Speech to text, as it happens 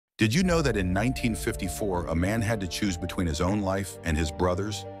Did you know that in 1954, a man had to choose between his own life and his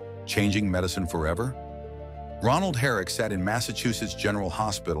brother's, changing medicine forever? Ronald Herrick sat in Massachusetts General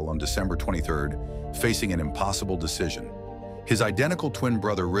Hospital on December 23rd, facing an impossible decision. His identical twin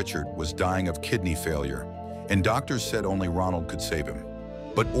brother Richard was dying of kidney failure, and doctors said only Ronald could save him.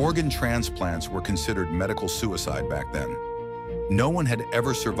 But organ transplants were considered medical suicide back then. No one had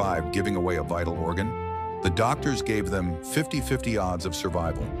ever survived giving away a vital organ. The doctors gave them 50-50 odds of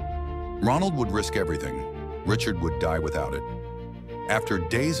survival. Ronald would risk everything. Richard would die without it. After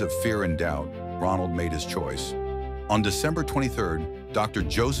days of fear and doubt, Ronald made his choice. On December 23rd, Dr.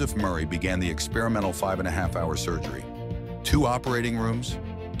 Joseph Murray began the experimental 5.5-hour surgery. 2 operating rooms,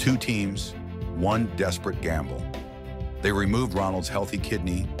 2 teams, 1 desperate gamble. They removed Ronald's healthy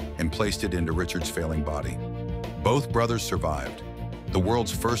kidney and placed it into Richard's failing body. Both brothers survived. The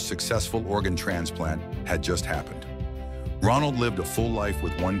world's first successful organ transplant had just happened. Ronald lived a full life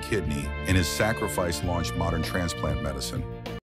with 1 kidney, and his sacrifice launched modern transplant medicine.